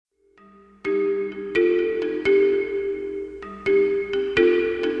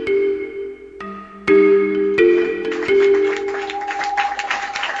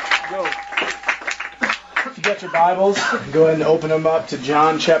Bibles, go ahead and open them up to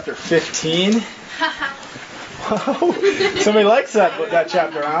John chapter 15. Somebody likes that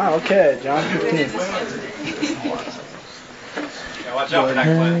chapter, huh? Okay, John 15. Yeah, watch out for that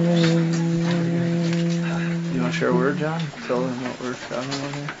clip. You want to share a word, John? Tell them what we're talking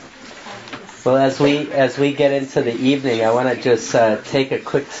about here. Well, as we get into the evening, I want to just take a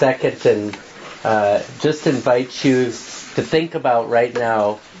quick second and just invite you to think about right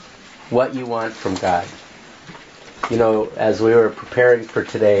now what you want from God. You know, as we were preparing for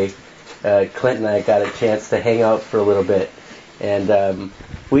today, Clint and I got a chance to hang out for a little bit, and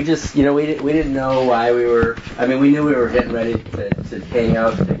we just, we didn't know why we were. I mean, we knew we were getting ready to hang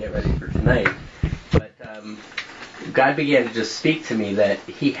out to get ready for tonight, but God began to just speak to me that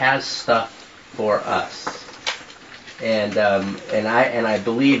He has stuff for us, and I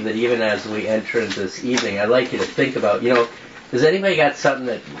believe that even as we enter into this evening, I'd like you to think about, has anybody got something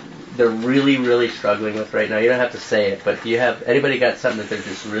that they're really, really struggling with right now? You don't have to say it, but do you have anybody got something that they're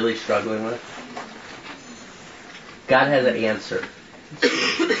just really struggling with? God has an answer.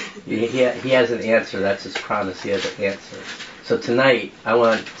 He has an answer. That's His promise. He has an answer. So tonight, I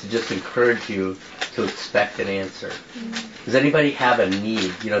want to just encourage you to expect an answer. Does anybody have a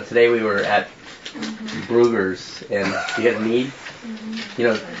need? Today we were at Brugger's, and you have a need?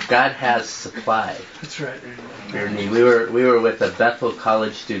 God has supply. That's right. Your need. We were with a Bethel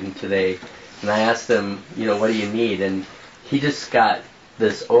College student today, and I asked him, what do you need? And he just got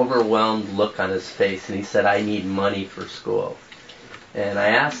this overwhelmed look on his face, and he said, I need money for school. And I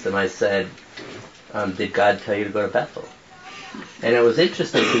asked him, I said, did God tell you to go to Bethel? And it was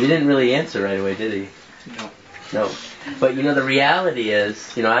interesting because he didn't really answer right away, did he? No. But the reality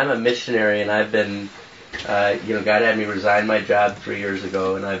is, I'm a missionary, and I've been, God had me resign my job 3 years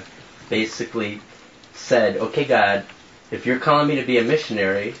ago, and I've basically said, okay, God, if you're calling me to be a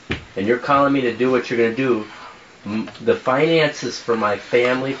missionary, and you're calling me to do what you're going to do, the finances for my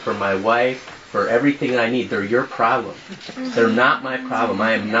family, for my wife, for everything I need, they're your problem. They're not my problem.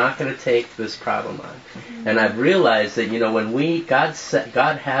 I am not going to take this problem on. And I've realized that, when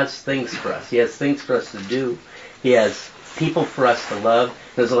God has things for us. He has things for us to do. He has people for us to love.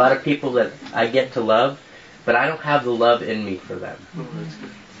 There's a lot of people that I get to love, but I don't have the love in me for them.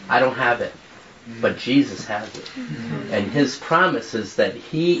 I don't have it. But Jesus has it. And His promise is that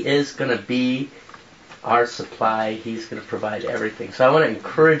He is going to be our supply. He's going to provide everything. So I want to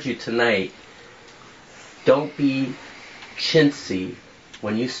encourage you tonight, don't be chintzy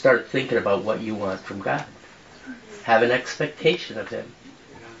when you start thinking about what you want from God. Have an expectation of Him.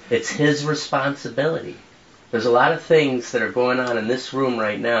 It's His responsibility. There's a lot of things that are going on in this room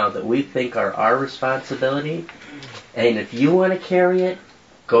right now that we think are our responsibility. And if you want to carry it,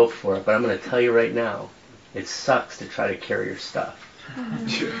 go for it. But I'm going to tell you right now, it sucks to try to carry your stuff.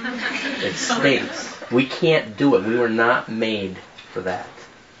 It stinks. We can't do it. We were not made for that.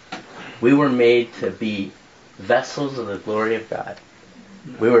 We were made to be vessels of the glory of God.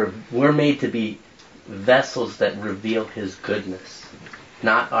 We're made to be vessels that reveal His goodness,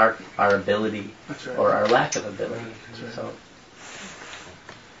 not our ability or our lack of ability.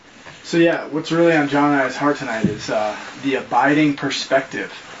 So yeah, what's really on John and I's heart tonight is the abiding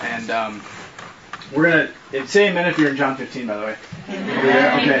perspective. And we're going to say amen if you're in John 15, by the way.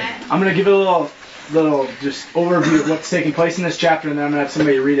 Okay. I'm going to give it a little just overview of what's taking place in this chapter, and then I'm going to have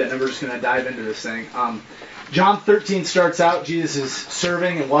somebody read it, and then we're just going to dive into this thing. John 13 starts out, Jesus is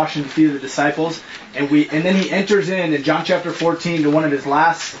serving and washing the feet of the disciples, and then he enters in John chapter 14 to one of his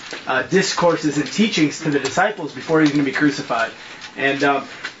last discourses and teachings to the disciples before he's going to be crucified. And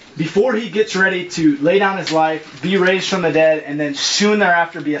before he gets ready to lay down his life, be raised from the dead, and then soon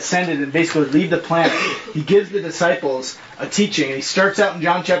thereafter be ascended and basically leave the planet, he gives the disciples a teaching. And he starts out in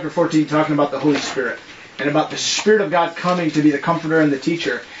John chapter 14 talking about the Holy Spirit and about the Spirit of God coming to be the comforter and the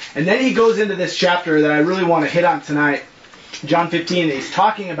teacher. And then he goes into this chapter that I really want to hit on tonight, John 15, and he's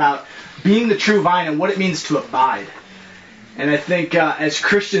talking about being the true vine and what it means to abide. And I think as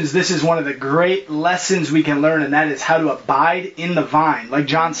Christians, this is one of the great lessons we can learn, and that is how to abide in the vine. Like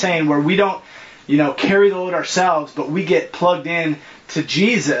John's saying, where we don't, carry the load ourselves, but we get plugged in to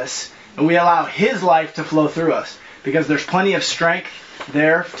Jesus, and we allow His life to flow through us. Because there's plenty of strength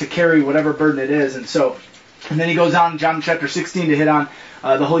there to carry whatever burden it is. And then he goes on in John chapter 16 to hit on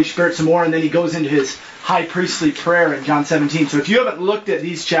the Holy Spirit some more, and then he goes into his high priestly prayer in John 17. So if you haven't looked at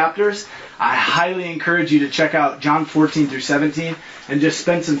these chapters, I highly encourage you to check out John 14 through 17 and just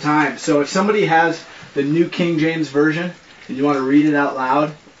spend some time. So if somebody has the New King James Version and you want to read it out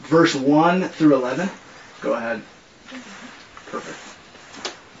loud, verse 1 through 11, go ahead. Perfect.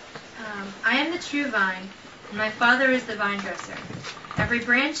 I am the true vine, My Father is the vine dresser. Every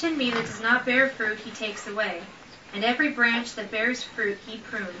branch in me that does not bear fruit, he takes away. and every branch that bears fruit he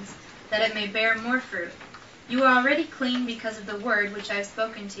prunes, that it may bear more fruit. You are already clean because of the word which I have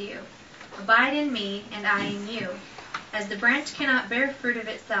spoken to you. Abide in me, and I in you. As the branch cannot bear fruit of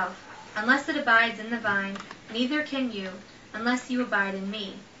itself, unless it abides in the vine, neither can you, unless you abide in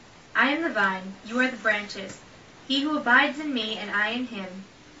me. I am the vine, you are the branches. He who abides in me, and I in him,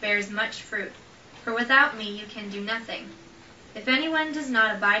 bears much fruit. For without me you can do nothing. If anyone does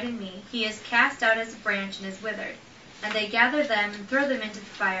not abide in me, he is cast out as a branch and is withered. And they gather them and throw them into the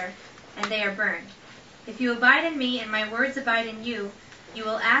fire, and they are burned. If you abide in me, and my words abide in you, you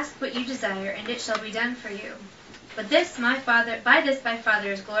will ask what you desire, and it shall be done for you. But by this my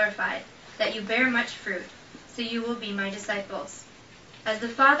Father is glorified, that you bear much fruit, so you will be my disciples. As the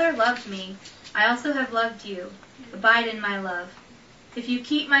Father loved me, I also have loved you. Abide in my love. If you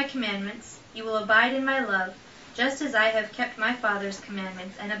keep my commandments, you will abide in my love, just as I have kept my Father's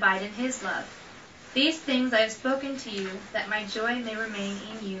commandments and abide in his love. These things I have spoken to you, that my joy may remain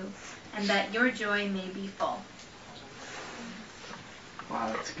in you, and that your joy may be full.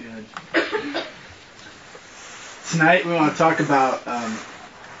 Wow, that's good. Tonight we want to talk about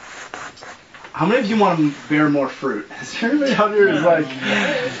how many of you want to bear more fruit? Is there anybody out here who's like,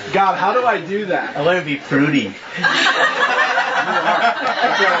 God, how do I do that? I want to be fruity.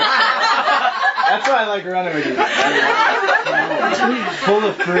 That's why I like running with you. Full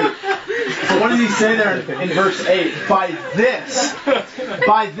of fruit. So what does he say there in verse 8? By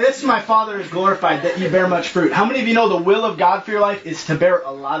this my Father is glorified, that you bear much fruit. How many of you know the will of God for your life is to bear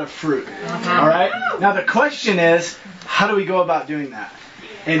a lot of fruit? All right? Now the question is, how do we go about doing that?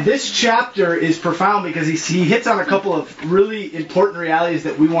 And this chapter is profound because he hits on a couple of really important realities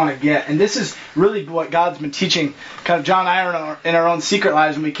that we want to get. And this is really what God's been teaching kind of John and I in our own secret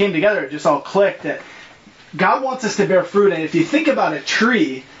lives. When we came together, it just all clicked that God wants us to bear fruit. And if you think about a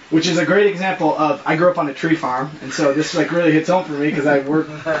tree, which is a great example of, I grew up on a tree farm. And so this like really hits home for me because I work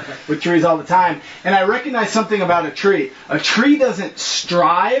with trees all the time. And I recognize something about a tree. A tree doesn't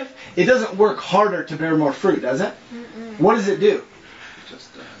strive. It doesn't work harder to bear more fruit, does it? Mm-mm. What does it do?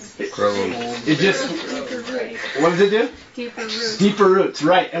 It grows. It just, what does it do? Deeper roots. Deeper roots,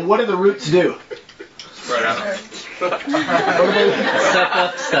 right. And what do the roots do? Spread out. Suck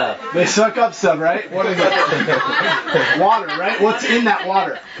up stuff. They suck up stuff, right? What is it? Water, right? What's in that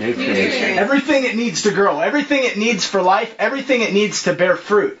water? Nutrients. Everything it needs to grow. Everything it needs for life. Everything it needs to bear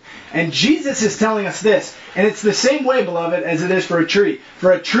fruit. And Jesus is telling us this. And it's the same way, beloved, as it is for a tree.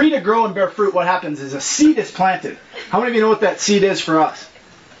 For a tree to grow and bear fruit, what happens is a seed is planted. How many of you know what that seed is for us?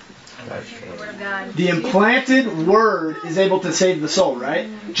 The word of God. The implanted word is able to save the soul, right?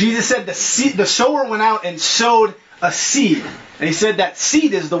 Jesus said the sower went out and sowed a seed. And he said that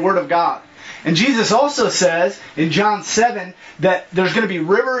seed is the word of God. And Jesus also says in John 7 that there's going to be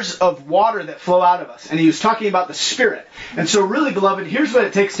rivers of water that flow out of us. And he was talking about the Spirit. And so really, beloved, here's what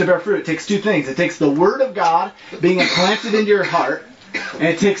it takes to bear fruit. It takes two things. It takes the word of God being implanted into your heart. And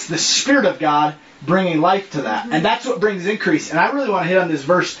it takes the Spirit of God bringing life to that. And that's what brings increase. And I really want to hit on this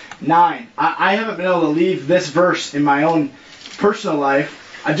verse 9. I haven't been able to leave this verse in my own personal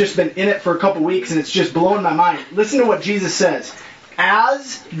life. I've just been in it for a couple weeks and it's just blowing my mind. Listen to what Jesus says.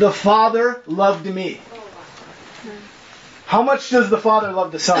 As the Father loved me. How much does the Father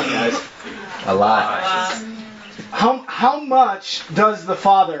love the Son, guys? A lot. How much does the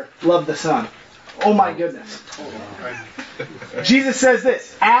Father love the Son? Oh my goodness. Jesus says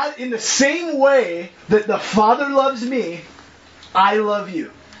this, as in the same way that the Father loves me, I love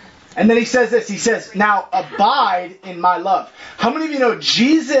you. And then he says this, he says, now abide in my love. How many of you know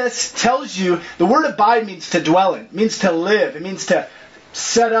Jesus tells you, the word abide means to dwell in, it means to live, it means to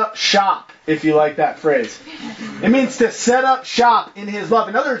set up shop, if you like that phrase. It means to set up shop in his love.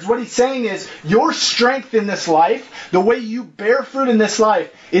 In other words, what he's saying is, your strength in this life, the way you bear fruit in this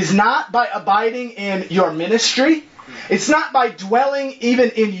life, is not by abiding in your ministry. It's not by dwelling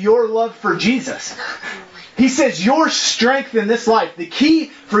even in your love for Jesus. He says your strength in this life, the key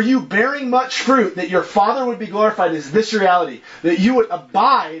for you bearing much fruit, that your Father would be glorified, is this reality, that you would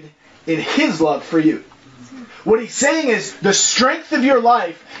abide in his love for you. What he's saying is the strength of your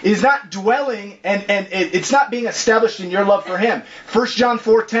life is not dwelling and it's not being established in your love for him. 1 John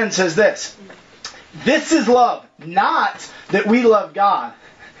 4:10 says this. This is love, not that we love God,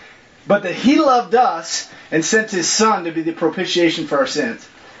 but that he loved us and sent his Son to be the propitiation for our sins.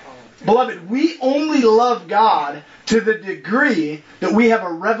 Beloved, we only love God to the degree that we have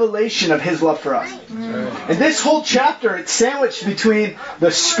a revelation of his love for us. And this whole chapter, it's sandwiched between the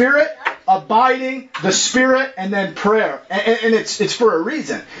Spirit, abiding, the Spirit, and then prayer. And it's for a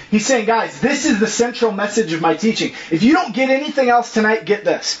reason. He's saying, guys, this is the central message of my teaching. If you don't get anything else tonight, get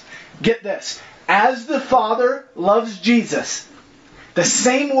this. Get this. as the Father loves Jesus, the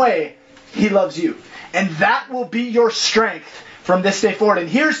same way He loves you. And that will be your strength from this day forward. And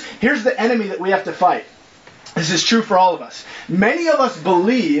here's the enemy that we have to fight. This is true for all of us. Many of us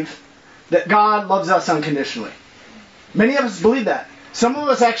believe that God loves us unconditionally. Many of us believe that. Some of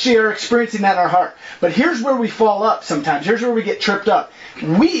us actually are experiencing that in our heart. But here's where we fall up sometimes. Here's where we get tripped up.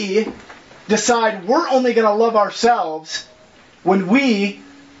 We decide we're only going to love ourselves when we,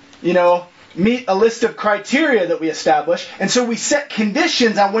 meet a list of criteria that we establish. And so we set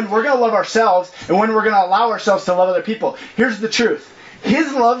conditions on when we're going to love ourselves and when we're going to allow ourselves to love other people. Here's the truth.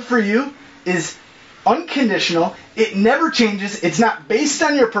 His love for you is unconditional. It never changes. It's not based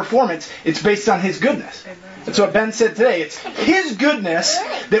on your performance. It's based on His goodness. That's what Ben said today. It's His goodness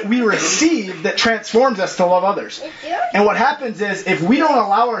that we receive that transforms us to love others. And what happens is, if we don't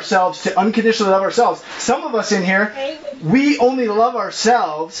allow ourselves to unconditionally love ourselves, some of us in here, we only love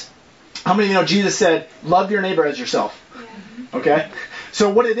ourselves. How many of you know Jesus said, love your neighbor as yourself? Okay? So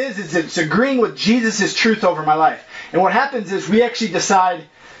what it is it's agreeing with Jesus' truth over my life. And what happens is we actually decide,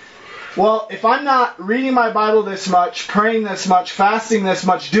 well, if I'm not reading my Bible this much, praying this much, fasting this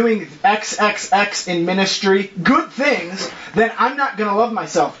much, doing XXX in ministry, good things, then I'm not going to love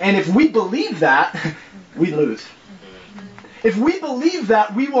myself. And if we believe that, we lose. If we believe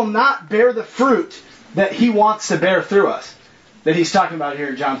that, we will not bear the fruit that He wants to bear through us, that He's talking about here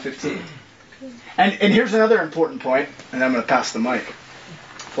in John 15. And here's another important point, and I'm going to pass the mic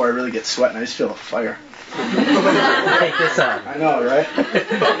before I really get sweating. I just feel a fire. Take this out. I know, right?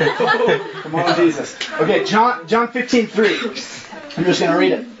 Come on, Jesus. Okay, John 15:3. I'm just going to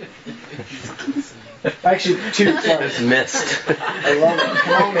read it. Actually, 2. Sorry. It's missed. I love it.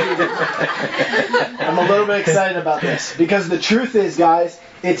 Come on, Jesus. I'm a little bit excited about this. Because the truth is, guys,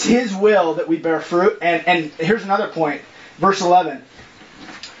 it's His will that we bear fruit. And here's another point. Verse 11.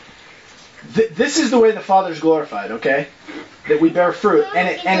 This is the way the Father's glorified, okay? That we bear fruit. And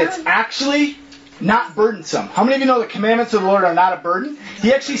it's actually not burdensome. How many of you know the commandments of the Lord are not a burden?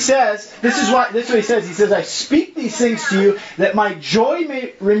 He actually says, this is what He says. He says, I speak these things to you that my joy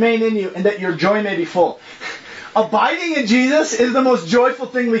may remain in you and that your joy may be full. Abiding in Jesus is the most joyful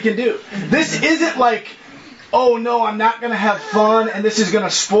thing we can do. This isn't like, oh no, I'm not going to have fun and this is going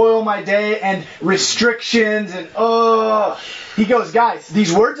to spoil my day and restrictions and He goes, guys,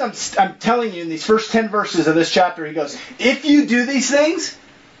 these words I'm telling you in these first 10 verses of this chapter, He goes, if you do these things,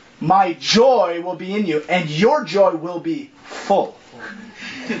 my joy will be in you, and your joy will be full.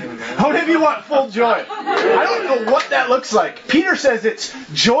 How many of you want full joy? I don't know what that looks like. Peter says it's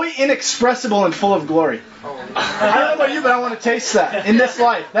joy inexpressible and full of glory. I don't know about you, but I want to taste that in this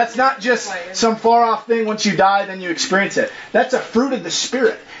life. That's not just some far-off thing. Once you die, then you experience it. That's a fruit of the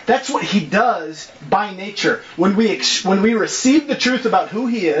Spirit. That's what He does by nature. When we receive the truth about who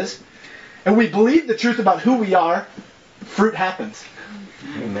He is, and we believe the truth about who we are, fruit happens.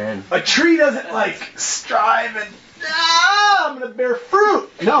 Amen. A tree doesn't strive and I'm going to bear fruit.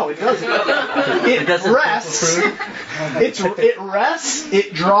 No, it doesn't. It rests. It rests.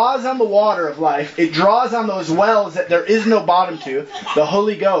 It draws on the water of life. It draws on those wells that there is no bottom to, the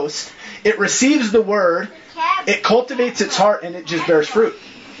Holy Ghost. It receives the Word. It cultivates its heart, and it just bears fruit.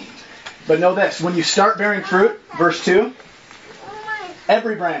 But know this: when you start bearing fruit, verse 2.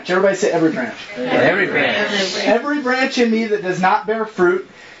 Every branch. Everybody say every branch. Every branch. Every branch in me that does not bear fruit,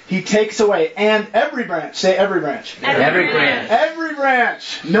 He takes away. And every branch. Say every branch. Every branch. Every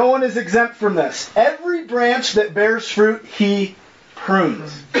branch. No one is exempt from this. Every branch that bears fruit, He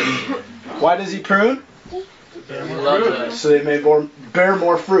prunes. Why does He prune? So they may bear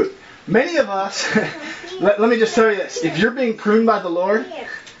more fruit. Many of us, let me just tell you this. If you're being pruned by the Lord,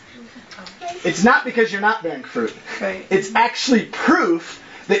 it's not because you're not bearing fruit. It's actually proof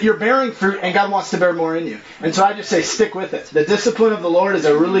that you're bearing fruit and God wants to bear more in you. And so I just say stick with it. The discipline of the Lord is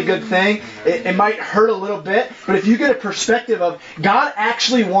a really good thing. It might hurt a little bit, but if you get a perspective of God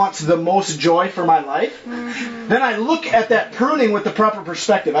actually wants the most joy for my life, then I look at that pruning with the proper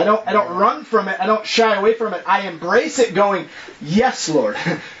perspective. I don't run from it. I don't shy away from it. I embrace it going, yes, Lord.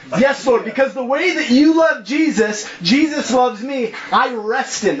 Yes, Lord. Because the way that you love Jesus, Jesus loves me. I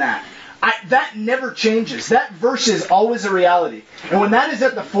rest in that. That never changes. That verse is always a reality. And when that is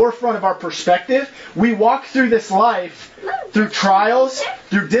at the forefront of our perspective, we walk through this life, through trials,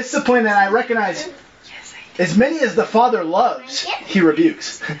 through discipline, and I recognize as many as the Father loves, He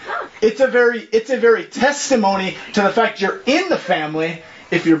rebukes. It's a very testimony to the fact you're in the family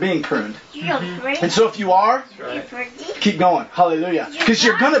if you're being pruned. And so if you are, keep going. Hallelujah. Because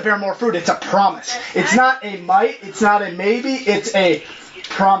you're going to bear more fruit. It's a promise. It's not a might. It's not a maybe. It's a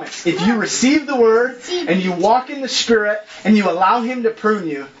promise. If you receive the Word and you walk in the Spirit and you allow Him to prune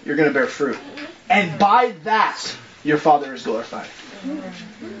you, you're going to bear fruit. And by that, your Father is glorified.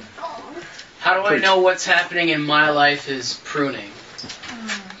 How do I know what's happening in my life is pruning?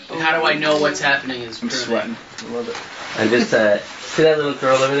 And how do I know what's happening is I'm pruning? sweating a little bit. And just see that little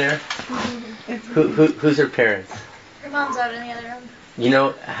girl over there? Who's her parents? Her mom's out in the other room. You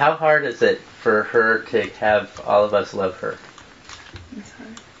know, how hard is it for her to have all of us love her?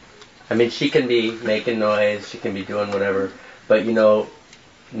 I mean, she can be making noise, she can be doing whatever, but you know,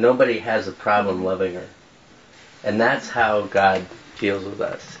 nobody has a problem loving her. And that's how God deals with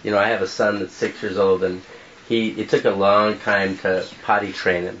us. You know, I have a son that's 6 years old, and it took a long time to potty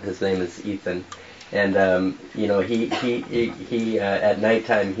train him. His name is Ethan. And, you know, he at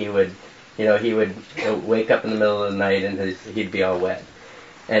nighttime, he would wake up in the middle of the night and he'd be all wet.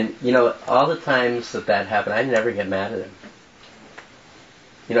 And, you know, all the times that happened, I'd never get mad at him.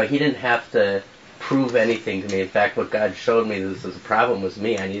 You know, he didn't have to prove anything to me. In fact, what God showed me this was a problem was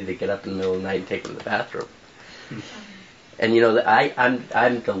me. I needed to get up in the middle of the night and take him to the bathroom. And, you know,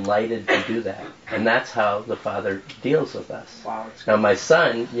 I'm delighted to do that. And that's how the Father deals with us. Wow. Now, my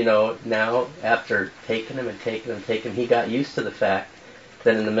son, you know, now after taking him, he got used to the fact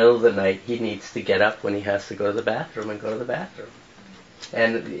that in the middle of the night he needs to get up when he has to go to the bathroom and go to the bathroom.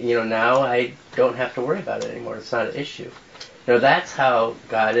 And, you know, now I don't have to worry about it anymore. It's not an issue. You know, that's how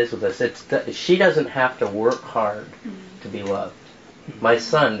God is with us. She doesn't have to work hard to be loved. My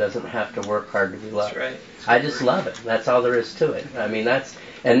son doesn't have to work hard to be loved. That's right. I just love it. That's all there is to it. I mean,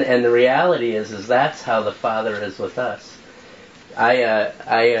 and the reality is that's how the Father is with us.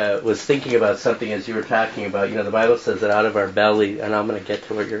 I was thinking about something as you were talking about. You know, the Bible says that out of our belly, and I'm going to get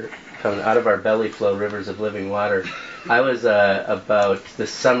to what you're coming. Out of our belly flow rivers of living water. I was about this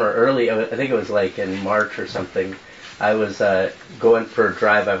summer, I think it was like in March or something. I was going for a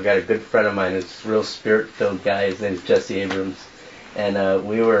drive. I've got a good friend of mine who's a real spirit-filled guy. His name's Jesse Abrams. And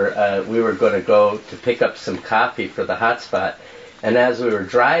we were going to go to pick up some coffee for the hotspot. And as we were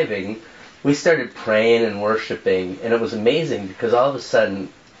driving, we started praying and worshiping. And it was amazing because all of a sudden,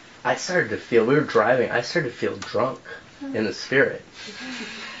 I started to feel drunk in the Spirit.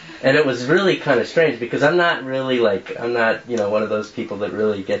 And it was really kind of strange because I'm not, you know, one of those people that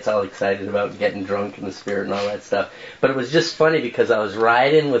really gets all excited about getting drunk in the Spirit and all that stuff. But it was just funny because I was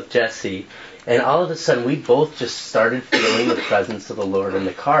riding with Jesse, and all of a sudden we both just started feeling the presence of the Lord in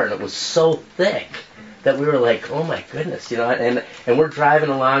the car, and it was so thick that we were like, oh my goodness, you know, and we're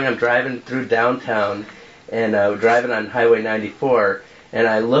driving along, I'm driving through downtown, and we're driving on Highway 94, and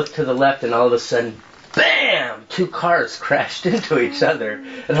I look to the left, and all of a sudden, bam! 2 cars crashed into each other.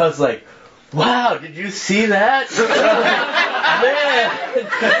 And I was like, wow, did you see that?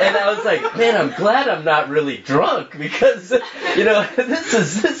 And I was like, man, I'm glad I'm not really drunk because, you know, this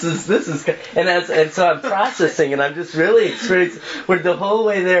is, and so I'm processing and I'm just really experiencing, the whole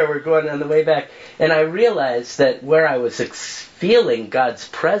way there, we're going on the way back. And I realized that where I was feeling God's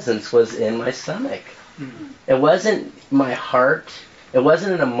presence was in my stomach. It wasn't my heart. It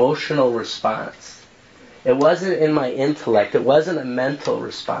wasn't an emotional response. It wasn't in my intellect. It wasn't a mental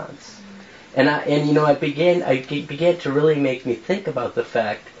response. And you know, it began to really make me think about the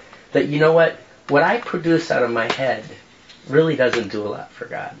fact that, you know what I produce out of my head really doesn't do a lot for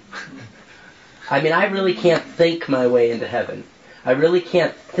God. I mean, I really can't think my way into heaven. I really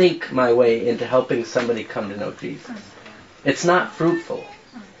can't think my way into helping somebody come to know Jesus. It's not fruitful.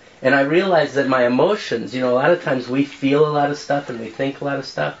 And I realize that my emotions, you know, a lot of times we feel a lot of stuff and we think a lot of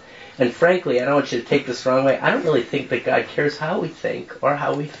stuff. And frankly, I don't want you to take this the wrong way. I don't really think that God cares how we think or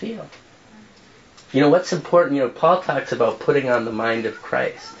how we feel. You know, what's important, you know, Paul talks about putting on the mind of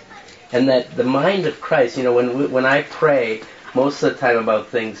Christ. And that the mind of Christ, you know, when I pray most of the time about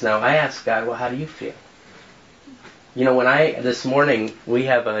things now, I ask God, well, how do you feel? You know, this morning, we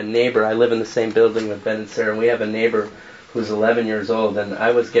have a neighbor, I live in the same building with Ben and Sarah, and we have a neighbor who's 11 years old, and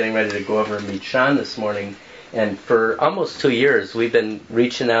I was getting ready to go over and meet Sean this morning, and for almost 2 years, we've been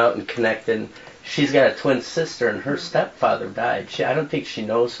reaching out and connecting. She's got a twin sister, and her stepfather died. I don't think she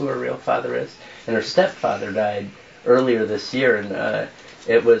knows who her real father is, and her stepfather died earlier this year, and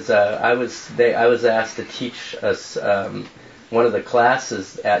I was asked to teach us one of the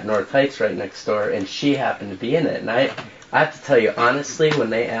classes at North Heights right next door, and she happened to be in it. And I have to tell you, honestly, when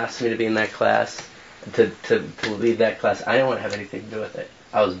they asked me to be in that class, to lead that class, I didn't want to have anything to do with it.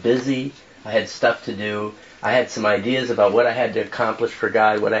 I was busy. I had stuff to do. I had some ideas about what I had to accomplish for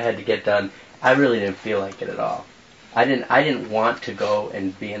God, what I had to get done. I really didn't feel like it at all. I didn't want to go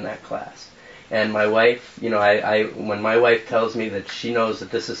and be in that class. And my wife, you know, when my wife tells me that she knows that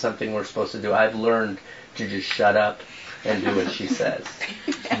this is something we're supposed to do, I've learned to just shut up and do what she says.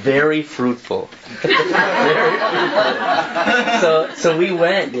 Very fruitful. Very fruitful. So we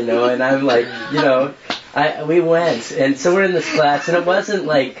went, and I'm like, we went. And so we're in this class, and it wasn't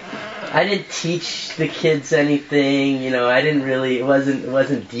like, I didn't teach the kids anything, I didn't really, it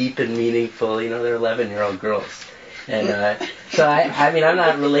wasn't deep and meaningful, they're 11-year-old girls. And so I'm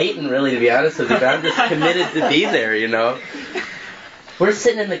not relating really, to be honest with you, but I'm just committed to be there, We're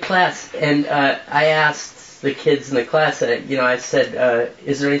sitting in the class, and I asked the kids in the class, I said,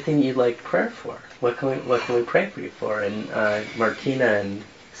 is there anything you'd like prayer for? What can we pray for you for? And Martina and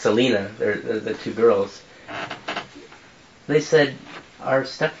Selena, they're the two girls, they said, our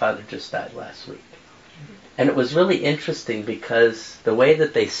stepfather just died last week. And it was really interesting because the way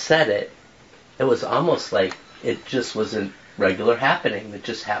that they said it, it was almost like it just wasn't regular happening. It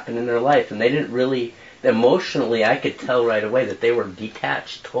just happened in their life. And they didn't really, emotionally, I could tell right away that they were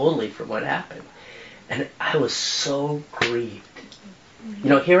detached totally from what happened. And I was so grieved.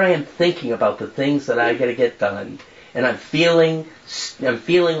 Here I am thinking about the things that I got to get done. And I'm feeling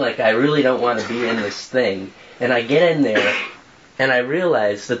like I really don't want to be in this thing. And I get in there, and I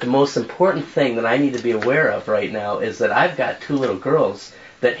realize that the most important thing that I need to be aware of right now is that I've got two little girls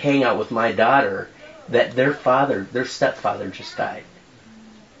that hang out with my daughter, that their stepfather just died.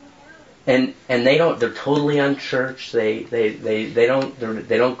 And they're totally unchurched. They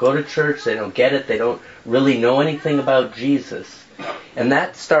don't go to church. They don't get it. They don't really know anything about Jesus. And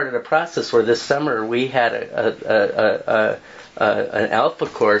that started a process where this summer we had an Alpha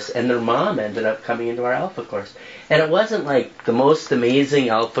course, and their mom ended up coming into our Alpha course. And it wasn't like the most amazing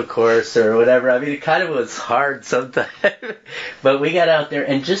Alpha course or whatever. It kind of was hard sometimes. But we got out there,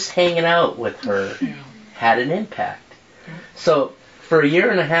 and just hanging out with her had an impact. So for a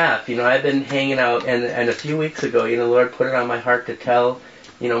year and a half, I've been hanging out, and a few weeks ago, the Lord put it on my heart to tell,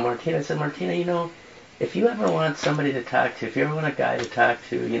 Martina. I said, Martina, if you ever want somebody to talk to, if you ever want a guy to talk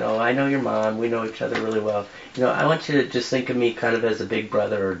to, I know your mom, we know each other really well. I want you to just think of me kind of as a big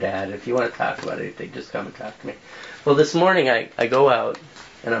brother or dad. If you want to talk about anything, just come and talk to me. Well, this morning I go out,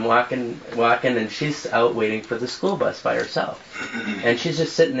 and I'm walking, and she's out waiting for the school bus by herself. And she's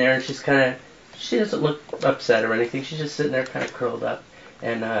just sitting there, and she doesn't look upset or anything. She's just sitting there kind of curled up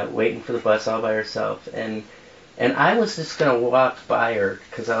and waiting for the bus all by herself. And I was just going to walk by her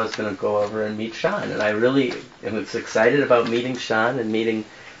because I was going to go over and meet Sean. And I really was excited about meeting Sean and meeting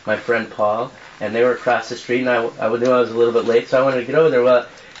my friend Paul. And they were across the street, and I knew I was a little bit late, so I wanted to get over there. Well,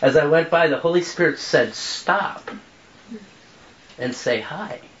 as I went by, the Holy Spirit said, stop and say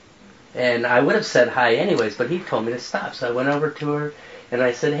hi. And I would have said hi anyways, but he told me to stop. So I went over to her, and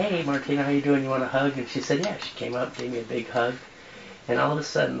I said, hey, Martina, how you doing? You want a hug? And she said, yeah. She came up, gave me a big hug. And all of a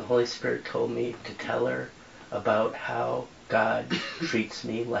sudden, the Holy Spirit told me to tell her about how God treats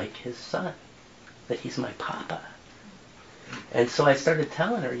me like his son, that he's my papa. And so I started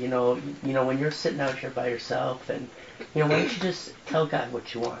telling her, when you're sitting out here by yourself, and, why don't you just tell God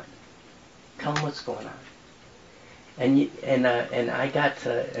what you want? Tell him what's going on. And I got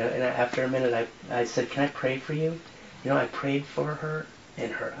to, and after a minute, I said, can I pray for you? I prayed for her,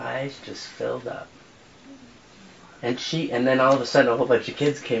 and her eyes just filled up. And then all of a sudden, a whole bunch of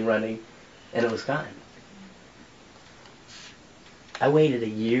kids came running, and it was gone. I waited a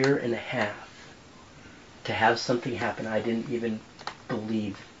year and a half to have something happen I didn't even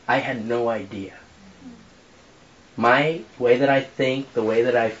believe. I had no idea. My way that I think, the way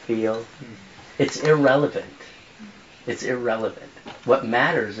that I feel, it's irrelevant. It's irrelevant. What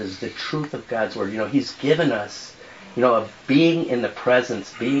matters is the truth of God's Word. He's given us, being in the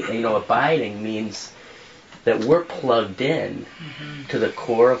presence, abiding means that we're plugged in to the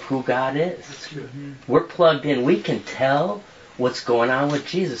core of who God is. We're plugged in. We can tell what's going on with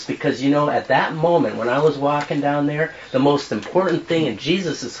Jesus because, at that moment when I was walking down there, the most important thing in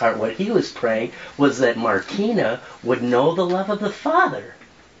Jesus' heart, what he was praying, was that Martina would know the love of the Father.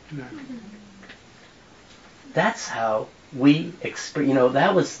 That's how we experience,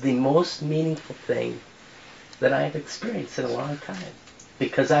 that was the most meaningful thing that I have experienced in a long time.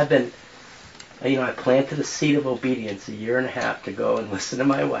 Because I've been, I planted a seed of obedience a year and a half to go and listen to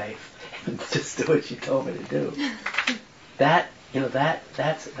my wife and just do what she told me to do. That's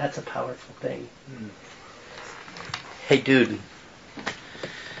a powerful thing. Hey, dude,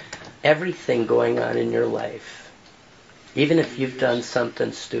 everything going on in your life, even if you've done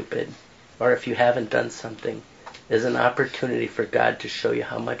something stupid, or if you haven't done something, is an opportunity for God to show you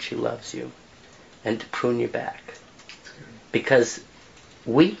how much he loves you and to prune you back. Because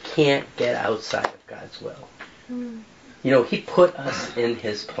we can't get outside of God's will. He put us in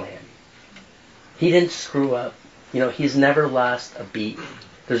his plan. He didn't screw up. He's never lost a beat.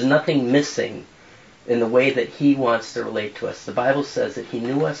 There's nothing missing in the way that he wants to relate to us. The Bible says that he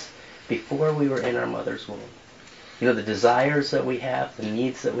knew us before we were in our mother's womb. You know, the desires that we have, the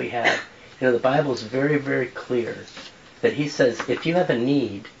needs that we have. You know, the Bible is very, very clear that he says if you have a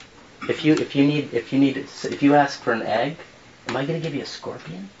need, if you ask for an egg, am I going to give you a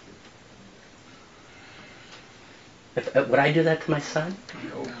scorpion? Would I do that to my son?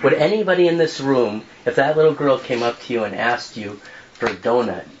 Would anybody in this room, if that little girl came up to you and asked you for a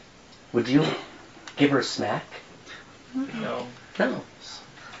donut, would you give her a smack? No. No.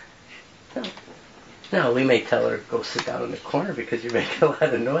 No, we may tell her, go sit down in the corner because you're making a lot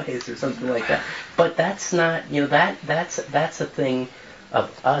of noise or something like that. But that's not, you know, that's a thing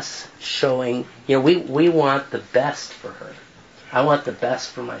of us showing, you know, we want the best for her. I want the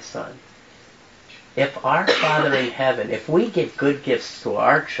best for my son. If our Father in heaven, if we give good gifts to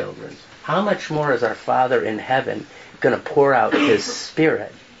our children, how much more is our Father in heaven going to pour out his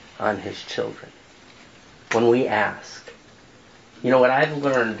Spirit on his children when we ask? You know what I've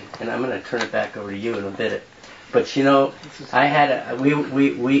learned, and I'm going to turn it back over to you in a bit. But you know, I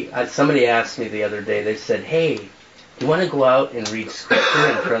had somebody asked me the other day. They said, "Hey, do you want to go out and read scripture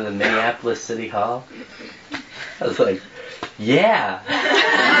in front of the Minneapolis City Hall?" I was like, "Yeah."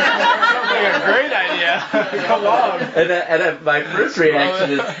 Sounds like a great idea. Come on. And my first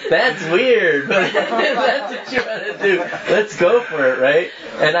reaction is, "That's weird, but that's what you want to do. Let's go for it, right?"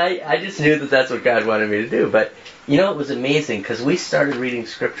 And I just knew that that's what God wanted me to do. But you know, it was amazing because we started reading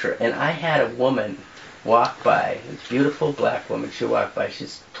scripture, and I had a woman walk by, a beautiful black woman. She walked by.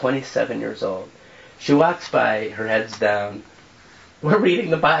 She's 27 years old. She walks by, her head's down. We're reading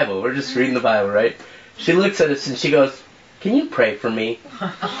the Bible. We're just reading the Bible, right? She looks at us and she goes, "Can you pray for me?"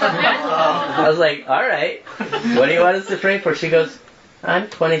 I was like, "All right. What do you want us to pray for?" She goes, "I'm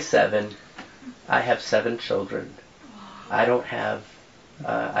 27. I have 7 children. I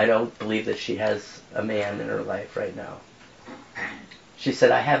don't believe that she has a man in her life right now." She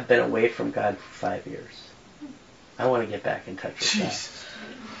said, "I have been away from God for 5 years. I want to get back in touch with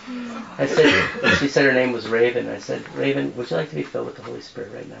God." I said, she said her name was Raven. I said, "Raven, would you like to be filled with the Holy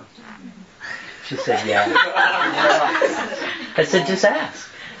Spirit right now?" She said, "Yeah." I said, "Just ask."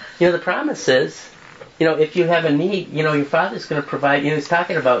 You know, the promise is, you know, if you have a need, you know, your Father's going to provide. You know, he's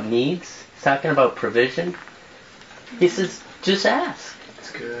talking about needs. He's talking about provision. He says, just ask.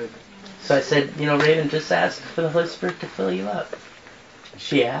 That's good. So I said, you know, Raven, just ask for the Holy Spirit to fill you up.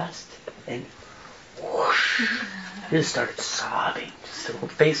 She asked, and whoosh, she just started sobbing. Her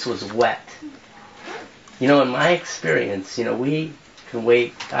face was wet. You know, in my experience, you know, we can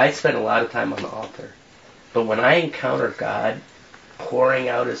wait. I spend a lot of time on the altar. But when I encounter God pouring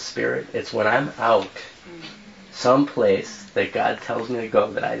out His Spirit, it's when I'm out someplace that God tells me to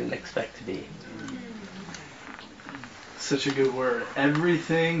go that I didn't expect to be. Such a good word.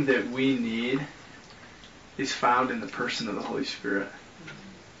 Everything that we need is found in the person of the Holy Spirit.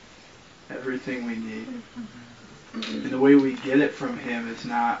 Everything we need. And the way we get it from Him is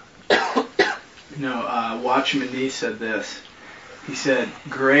not... You know, Watchman Nee said this. He said,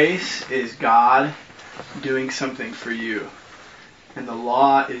 "Grace is God doing something for you. And the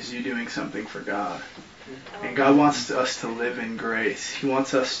law is you doing something for God." And God wants us to live in grace. He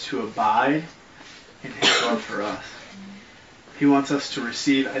wants us to abide in His love for us. He wants us to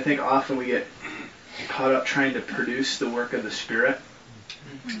receive. I think often we get caught up trying to produce the work of the Spirit.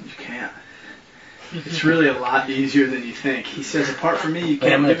 You can't. It's really a lot easier than you think. He says, apart from me, you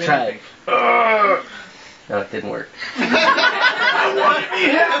can't do anything. No, it didn't work. I want to be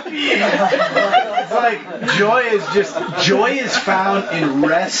happy. It's like joy is found in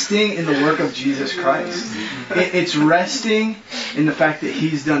resting in the work of Jesus Christ. It's resting in the fact that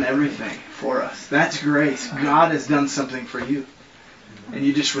He's done everything for us. That's grace. God has done something for you. And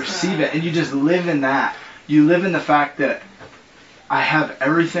you just receive it. And you just live in that. You live in the fact that I have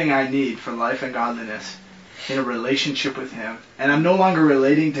everything I need for life and godliness in a relationship with Him. And I'm no longer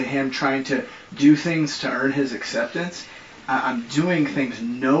relating to Him trying to do things to earn His acceptance. I'm doing things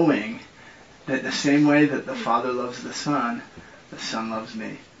knowing that the same way that the Father loves the Son loves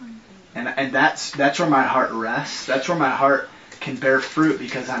me. And that's where my heart rests. That's where my heart can bear fruit,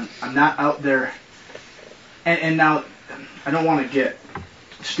 because I'm not out there. And now, I don't want to get,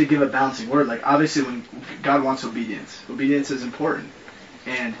 just to give a balancing word, like obviously when God wants obedience. Obedience is important.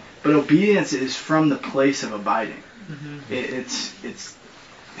 But obedience is from the place of abiding. It's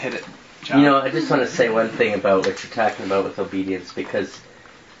hit it, John. You know, I just want to say one thing about what you're talking about with obedience, because,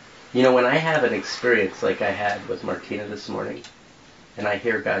 you know, when I have an experience like I had with Martina this morning, and I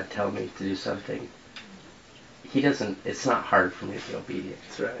hear God tell me to do something, it's not hard for me to be obedient.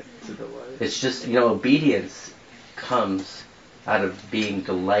 That's right. It's a delight. It's just, you know, obedience comes out of being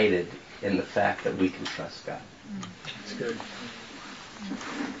delighted in the fact that we can trust God. That's good.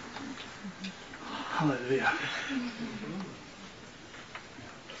 Hallelujah.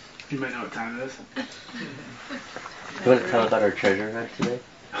 You might know what time it is. You want to tell about our treasure hunt today?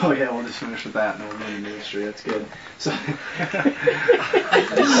 Oh yeah, we'll just finish with that and then we'll go into ministry. That's good. So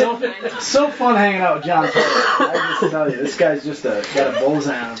fun hanging out with John. I just tell you, this guy's just got a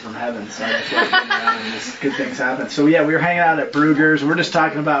bullseye on him from heaven. So I just like hanging around and just good things happen. So yeah, we were hanging out at Brugger's. We're just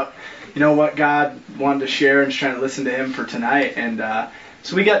talking about, what God wanted to share and just trying to listen to Him for tonight. And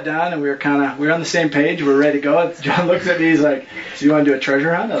so we got done and we were on the same page. We were ready to go. John looks at me. He's like, "So you want to do a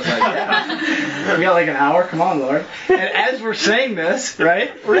treasure hunt?" I was like, "Yeah." We got like an hour. Come on, Lord. And as we're saying this,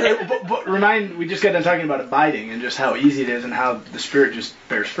 right? We just got done talking about abiding and just how easy it is and how the Spirit just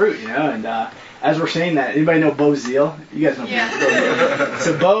bears fruit, And as we're saying that, anybody know Bo Zeal? You guys know Bo Zeal.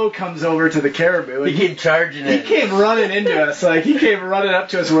 So Bo comes over to the Caribou. He came charging in. He came running into us. He came running up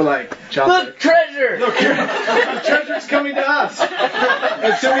to us. We're like, "Look, treasure! Look, the treasure's coming to us."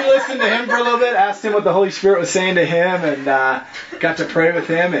 And so we listened to him for a little bit, asked him what the Holy Spirit was saying to him, and got to pray with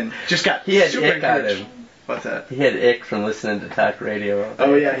him, and just got super encouraged. What's that? He had ick from listening to talk radio.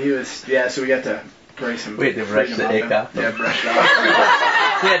 Oh yeah, he was. Yeah, so we got to brace him. Wait, to brush the ick off? Yeah, brush it off.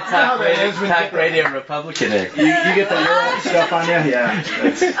 He had talk radio Republican ick. You get the world stuff on you? Yeah.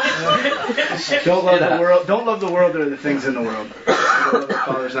 Don't love the world. Don't love the world or the things in the world. Don't love the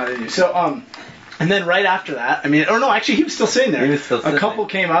Father's not in you. So, and then right after that, actually he was still sitting there. He was still sitting. A couple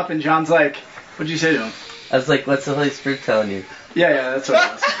came up and John's like, "What'd you say to him?" I was like, "What's the Holy Spirit telling you?" Yeah, that's what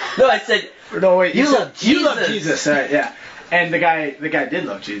it was. No, I said, "No, wait, you love Jesus." You love Jesus, right? Yeah. And the guy did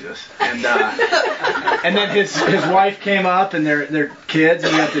love Jesus, and and then his wife came up and their kids,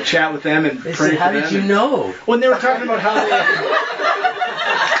 and we got to chat with them and pray for them. How did you know? When they were talking about how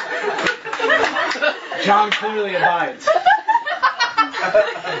John clearly abides.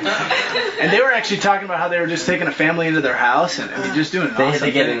 And they were actually talking about how they were just taking a family into their house and just doing an They awesome had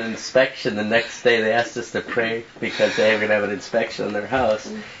to get thing. an inspection the next day. They asked us to pray because they were going to have an inspection on their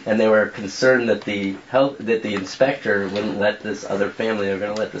house, and they were concerned that the inspector wouldn't let this other family. They were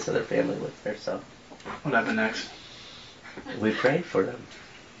going to let this other family live there. So What happened next? we prayed for them.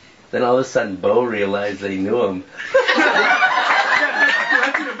 Then all of a sudden, Bo realized they knew him.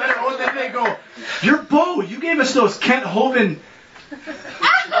 That's even better. Oh, then they go, "You're Bo. You gave us those Kent Hovind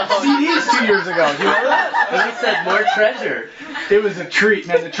CDs 2 years ago. Do you remember that?" And we said, "More treasure." It was a treat,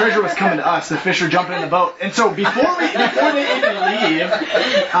 man. The treasure was coming to us. The fish were jumping in the boat. And so before they even leave,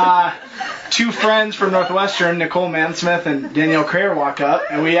 two friends from Northwestern, Nicole Mansmith and Danielle Crayer, walk up,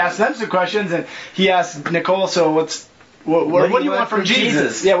 and we asked them some questions. And he asked Nicole, "So what do you want from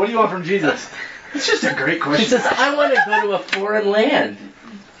Jesus?" Yeah, what do you want from Jesus? It's just a great question. She says, "I want to go to a foreign land."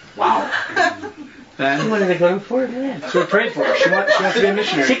 Wow. I Then wanted to go to a foreign land. so we prayed for her. She wants to be a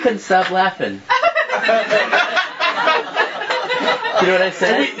missionary. She couldn't stop laughing. You know what I So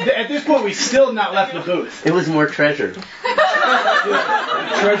said? at this point, we still not left the booth. It was more treasure. The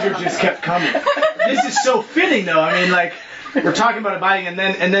treasure just kept coming. This is so fitting, though. We're talking about abiding, and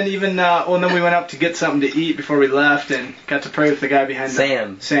then even then we went up to get something to eat before we left, and got to pray with the guy behind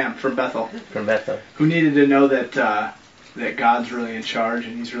Sam from Bethel, who needed to know that God's really in charge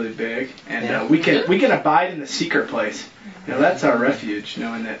and He's really big, and we can abide in the secret place. That's our refuge,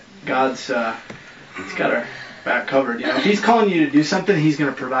 knowing that God's He's got our back covered. If He's calling you to do something, He's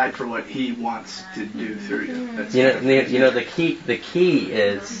going to provide for what He wants to do through you. That's the key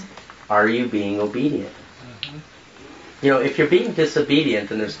is, are you being obedient? If you're being disobedient,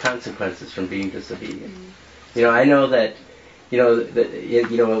 then there's consequences from being disobedient. I know that,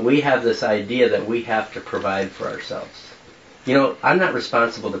 we have this idea that we have to provide for ourselves. I'm not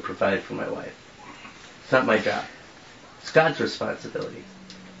responsible to provide for my wife. It's not my job. It's God's responsibility.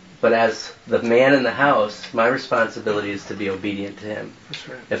 But as the man in the house, my responsibility is to be obedient to Him. That's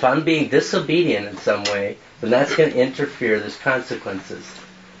right. If I'm being disobedient in some way, then that's going to interfere. There's consequences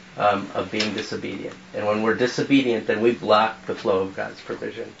of being disobedient. And when we're disobedient, then we block the flow of God's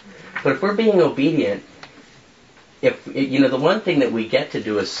provision. But if we're being obedient, the one thing that we get to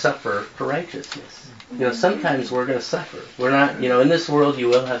do is suffer for righteousness. Sometimes we're going to suffer. We're not, in this world you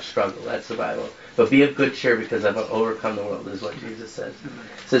will have struggle. That's the Bible. But be of good cheer because I've overcome the world, is what Jesus says.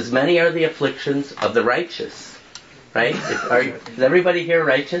 It says, many are the afflictions of the righteous. Right? Is everybody here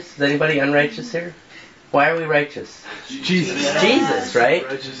righteous? Is anybody unrighteous here? Why are we righteous? Jesus,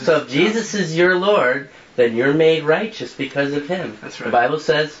 right? So if Jesus is your Lord, then you're made righteous because of Him. That's right. The Bible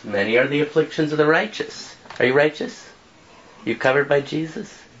says, many are the afflictions of the righteous. Are you righteous? You covered by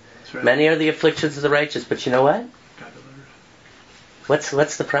Jesus? That's right. Many are the afflictions of the righteous, but you know what?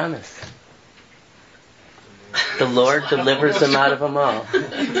 What's the promise? The Lord delivers them out of them all.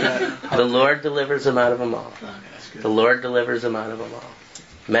 The Lord delivers them out of them all. The Lord delivers them out of them all.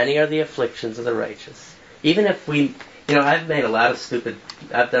 Many are the afflictions of the righteous. Even if we, I've done a lot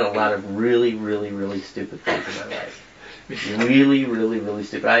of really, really, really stupid things in my life. Really, really, really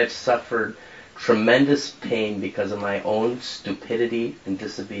stupid. I have suffered tremendous pain because of my own stupidity and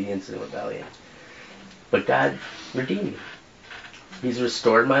disobedience and rebellion. But God redeemed me. He's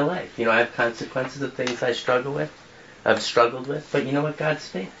restored my life. I have consequences of things I've struggled with. But you know what? God's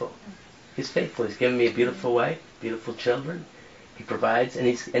faithful. He's faithful. He's given me a beautiful wife, beautiful children. He provides, and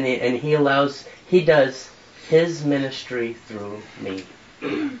He does His ministry through me.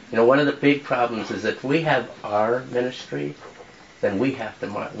 One of the big problems is if we have our ministry, then we have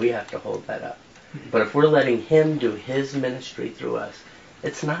to hold that up. But if we're letting Him do His ministry through us,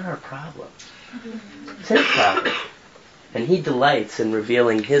 it's not our problem. It's His problem. And He delights in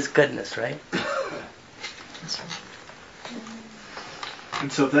revealing His goodness, right?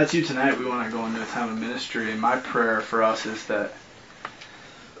 And so if that's you tonight, we want to go into a time of ministry. And my prayer for us is that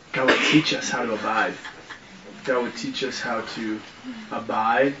God would teach us how to abide. God would teach us how to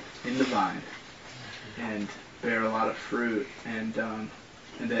abide in the vine and bear a lot of fruit. And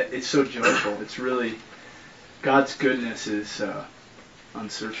that it's so joyful. It's really, God's goodness is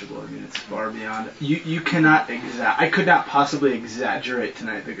unsearchable. It's far beyond. You cannot I could not possibly exaggerate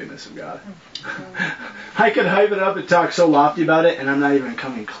tonight the goodness of God. I could hype it up and talk so lofty about it, and I'm not even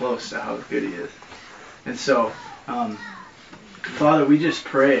coming close to how good He is. And so, Father, we just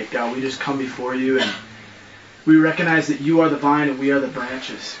pray, God, we just come before You, and we recognize that You are the vine and we are the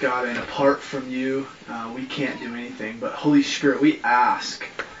branches, God, and apart from You, we can't do anything. But Holy Spirit, we ask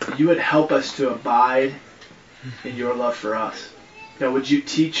that You would help us to abide in Your love for us. God, would You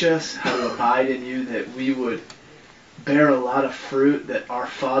teach us how to abide in You, that we would bear a lot of fruit, that our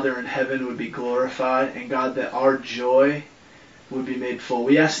Father in heaven would be glorified, and God, that our joy would be made full.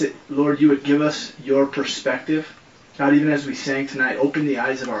 We ask that, Lord, You would give us Your perspective. God, even as we sang tonight, open the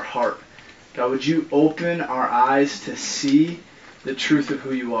eyes of our heart. God, would You open our eyes to see the truth of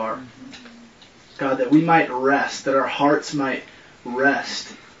who You are. God, that we might rest, that our hearts might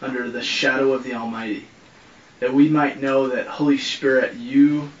rest under the shadow of the Almighty. That we might know that, Holy Spirit,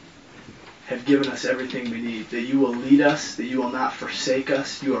 You have given us everything we need. That You will lead us, that You will not forsake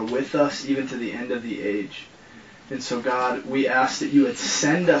us. You are with us even to the end of the age. And so, God, we ask that You would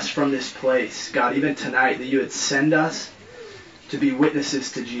send us from this place. God, even tonight, that You would send us to be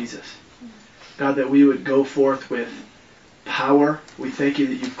witnesses to Jesus. God, that we would go forth with power. We thank You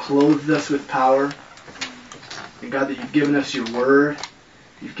that You've clothed us with power. And God, that You've given us Your word.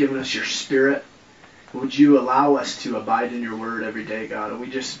 You've given us Your Spirit. Would You allow us to abide in Your word every day, God? And we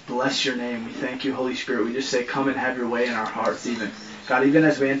just bless Your name. We thank You, Holy Spirit. We just say, come and have Your way in our hearts even. God, even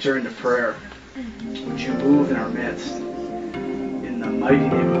as we enter into prayer, would You move in our midst? In the mighty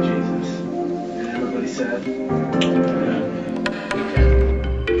name of Jesus. And everybody said,